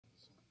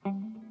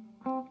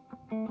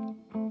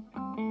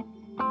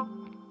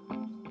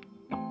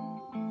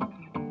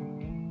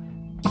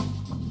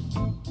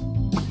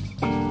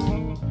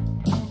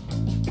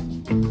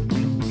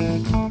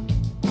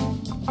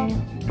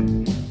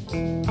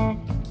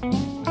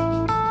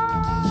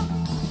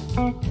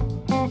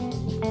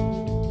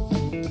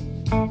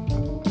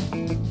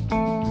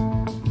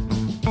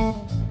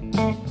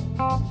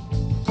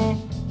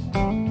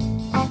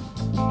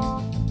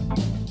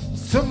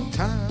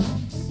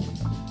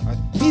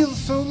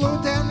so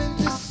low down and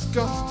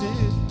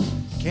disgusted.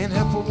 Can't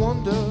help but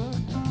wonder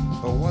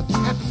what's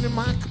happened to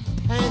my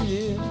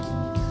companion.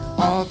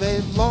 Are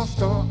they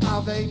lost or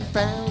are they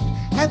found?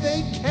 Have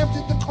they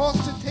counted the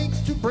cost it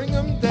takes to bring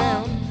them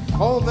down?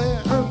 All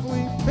their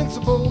earthly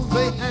principles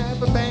they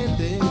have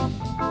abandoned.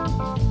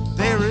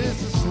 There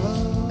is a slow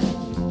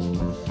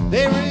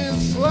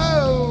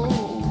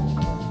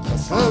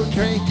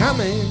train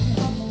coming.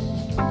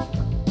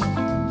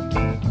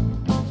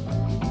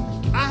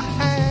 I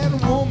had a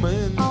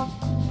woman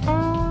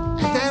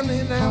down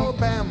in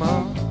Alabama.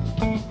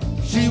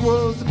 She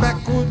was a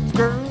backwoods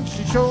girl,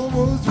 she sure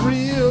was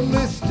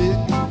realistic.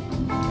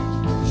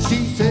 She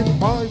said,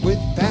 boy,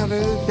 without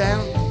a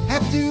doubt,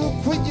 have to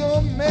quit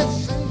your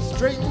mess and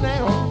straighten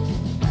out.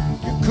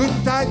 You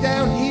couldn't die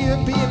down here,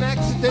 be an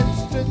accident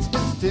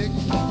statistic.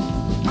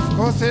 Of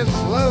course they're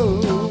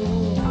slow,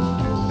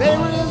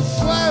 there is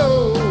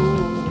slow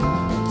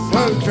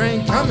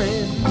train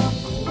coming.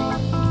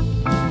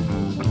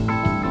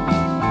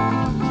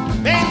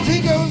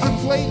 Mantego's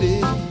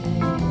inflated,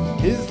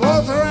 his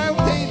laws are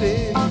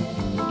outdated.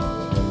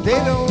 They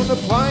don't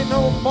apply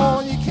no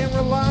more, you can't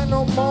rely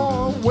no more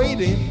on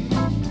waiting.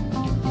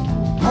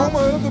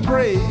 Homer the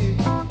brave,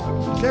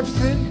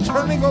 Jefferson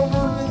turning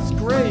over in his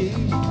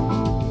grave.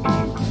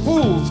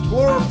 Fools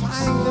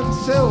glorifying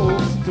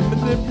themselves to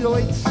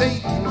manipulate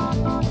Satan.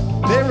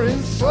 There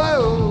is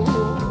slow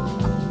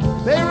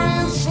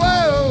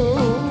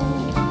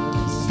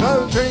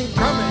train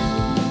coming.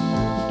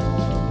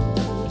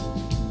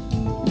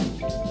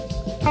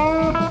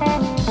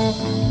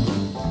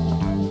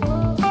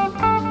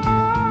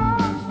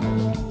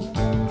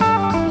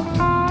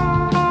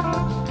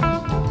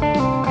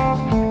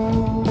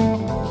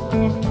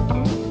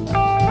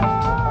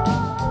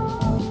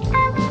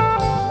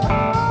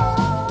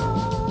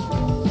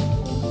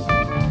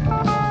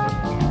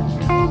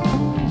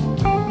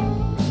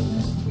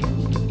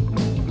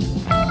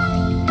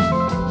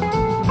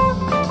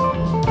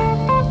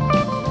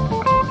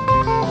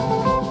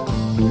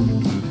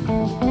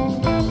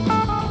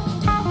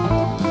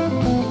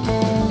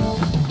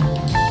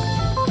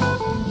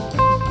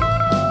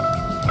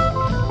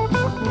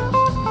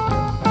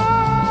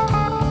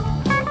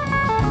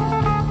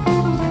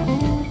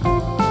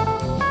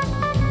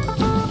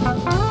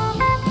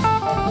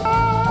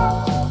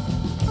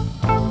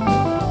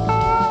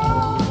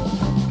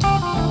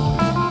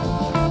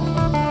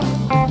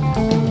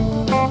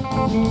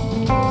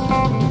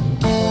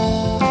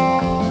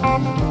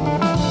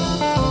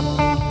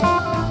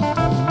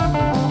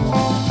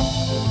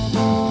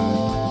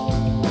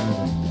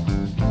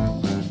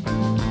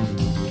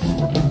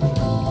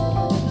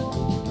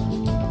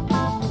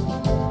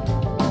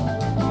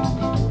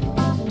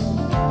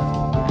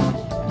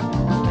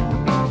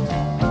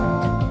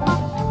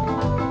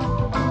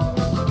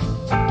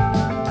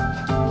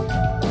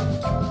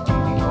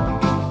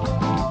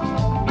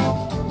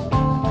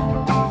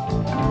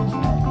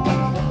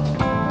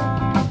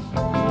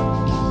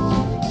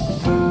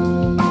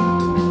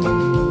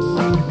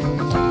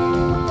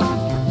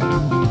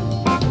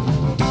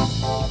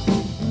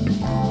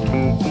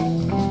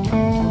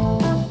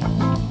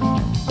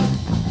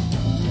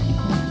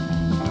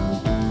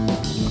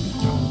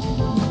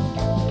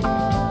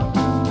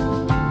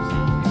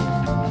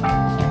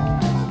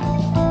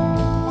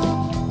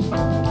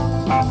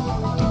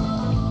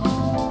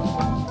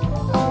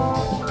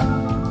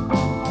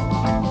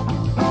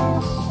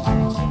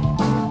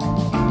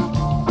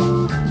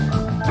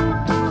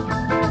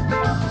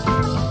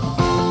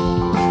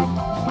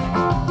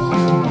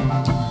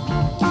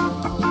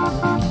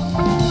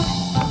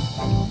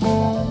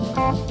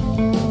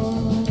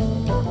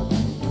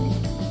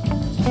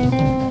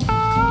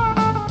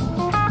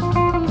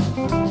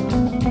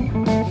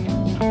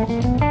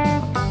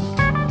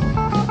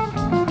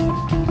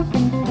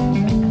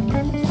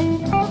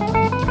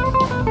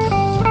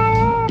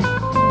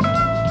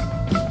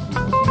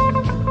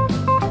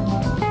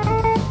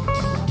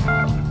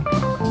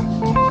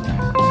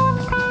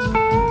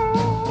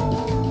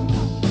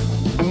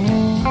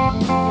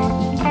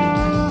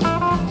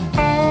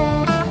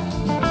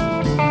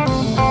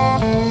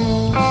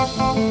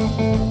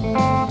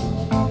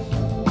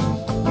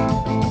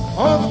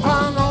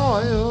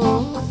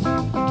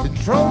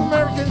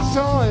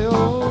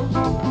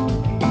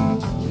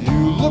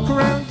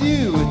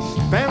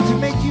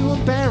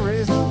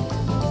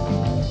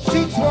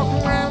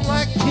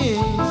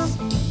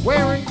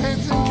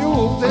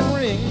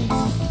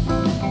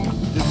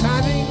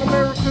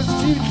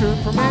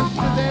 From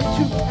Amsterdam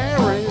to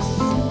Paris,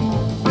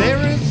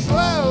 there is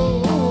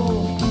slow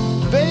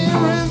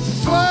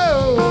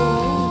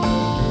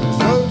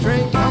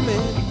train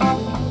coming.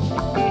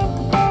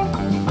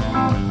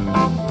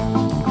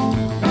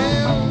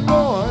 And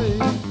boy,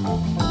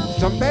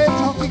 some bad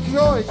talking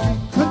joy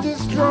could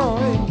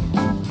destroy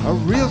a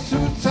real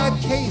suicide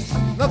case.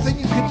 Nothing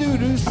you can do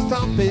to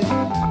stop it.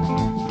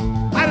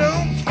 I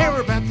don't care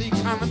about the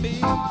economy,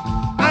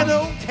 I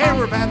don't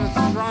care about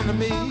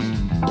astronomy,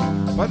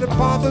 but it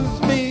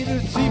bothers me to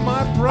see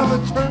my brother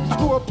turn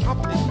to a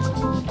puppet.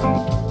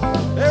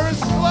 There is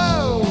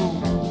slow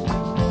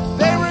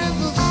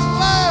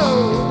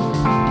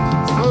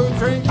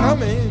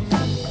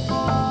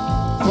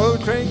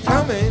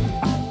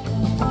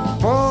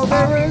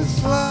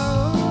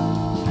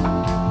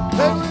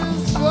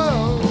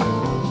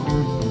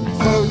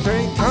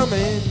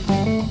coming.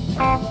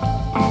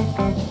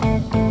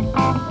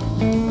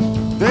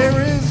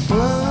 There is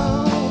slow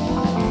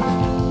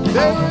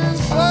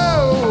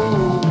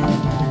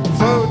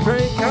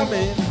train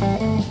coming.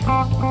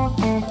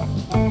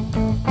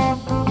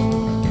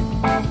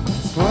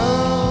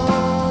 Slow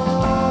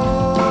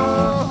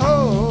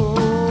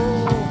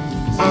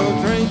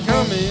train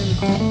coming.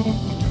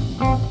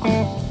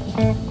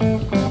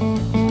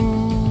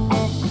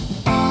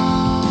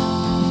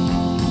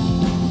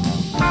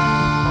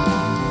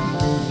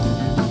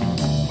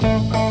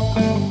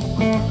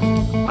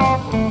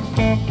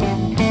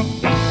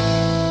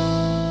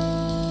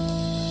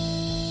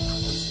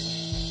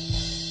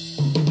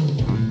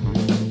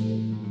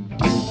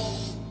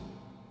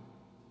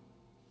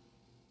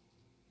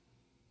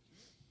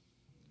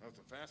 That was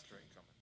a fast train coming.